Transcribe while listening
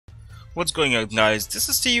What's going on, guys? This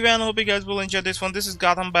is Steve and I hope you guys will enjoy this one. This is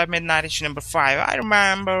Gotham by Midnight issue number 5. I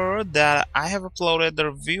remember that I have uploaded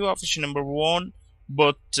the review of issue number 1,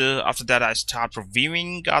 but after that I start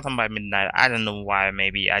reviewing Gotham by Midnight. I don't know why,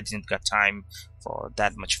 maybe I didn't got time for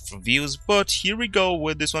that much of reviews, but here we go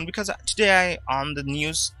with this one because today on the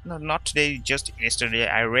news, no, not today, just yesterday,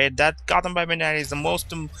 I read that Gotham by Midnight is the most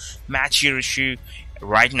matchier issue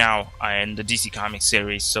right now in the DC Comics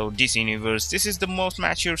series. So DC Universe, this is the most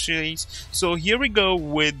mature series. So here we go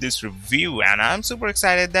with this review, and I'm super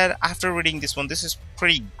excited that after reading this one, this is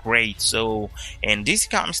pretty great. So in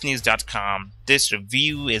DCComicsNews.com, this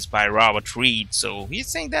review is by Robert Reed. So he's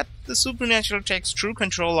saying that the supernatural takes true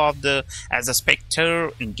control of as the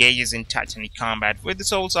Spectre engages in titanic combat with the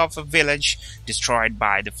souls of a village destroyed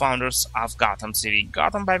by the founders of Gotham City.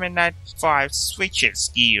 Gotham by Midnight 5 switches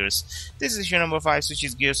gears. This is issue number 5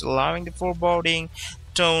 switches gears, allowing the foreboding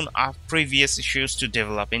tone of previous issues to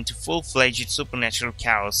develop into full-fledged supernatural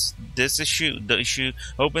chaos. The issue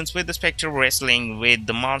opens with the Spectre wrestling with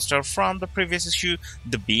the monster from the previous issue.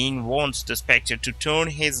 The being wants the Spectre to turn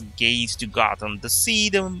his gaze to Gotham,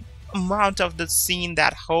 the amount of the scene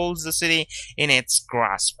that holds the city in its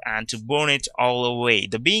grasp, and to burn it all away.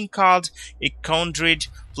 The being called Echondrid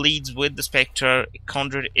pleads with the Spectre.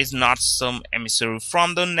 Echondrid is not some emissary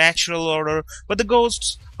from the natural order, but the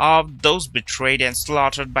ghosts of those betrayed and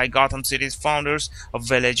slaughtered by Gotham City's founders, a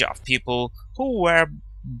village of people who were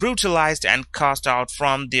brutalized and cast out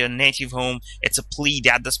from their native home. It's a plea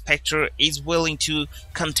that the Spectre is willing to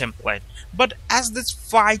contemplate. But as this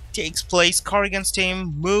fight takes place, Corrigan's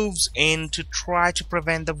team moves in to try to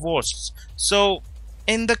prevent the worst. So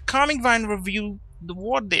in the Comic Vine review,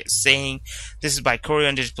 what they're saying, this is by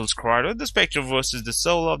Corrigan Digital Squad, the Spectre versus the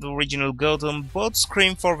soul of the original Gotham. Both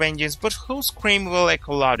scream for vengeance, but whose scream will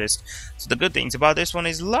echo loudest? So the good things about this one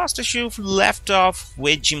is last issue left off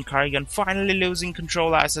with Jim Corrigan finally losing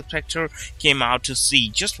control as the Spectre came out to see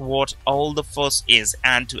just what all the fuss is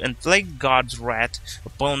and to inflict God's wrath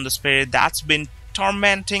upon the spirit that's been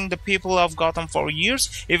tormenting the people of Gotham for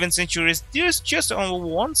years, even centuries. There's just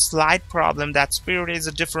only one slight problem: that spirit is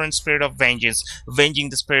a different spirit of vengeance, avenging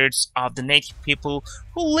the spirits of the native people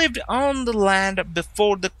who lived on the land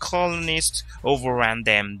before the colonists overran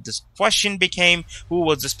them. The question became, who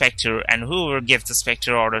was the Spectre and who will give the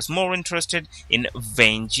Spectre orders more interested in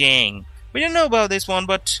avenging? We don't know about this one,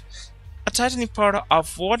 but a titanic part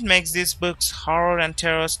of what makes these books horror and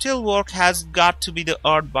terror still work has got to be the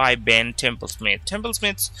art by Ben Templesmith.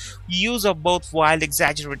 Templesmith's use of both wild,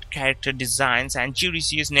 exaggerated character designs and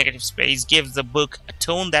judicious negative space gives the book a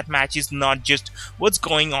tone that matches not just what's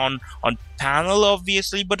going on panel,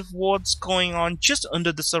 obviously, but what's going on just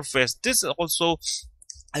under the surface. This also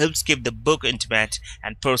helps keep the book intimate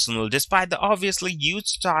and personal, despite the obviously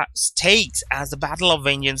huge stakes, as the battle of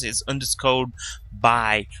vengeance is underscored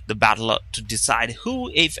by the battle to decide who,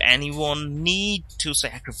 if anyone, need to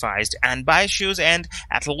sacrifice, and by issue's end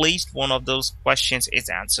at least one of those questions is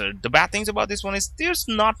answered. The bad things about this one is there's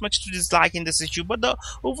not much to dislike in this issue, but the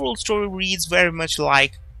overall story reads very much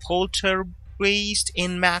like Poltergeist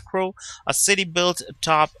in macro, a city built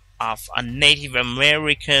atop of a Native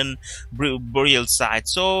American burial site.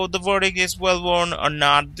 So the verdict is well worn or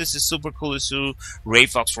not. This is super cool issue.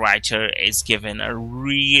 Fawkes writer is given a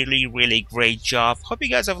really great job. Hope you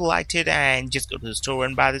guys have liked it, and just go to the store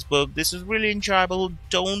and buy this book. This is really enjoyable.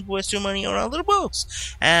 Don't waste your money on other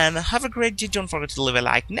books, and have a great day. Don't forget to leave a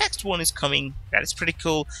like. Next one is coming. That is pretty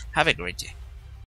cool. Have a great day.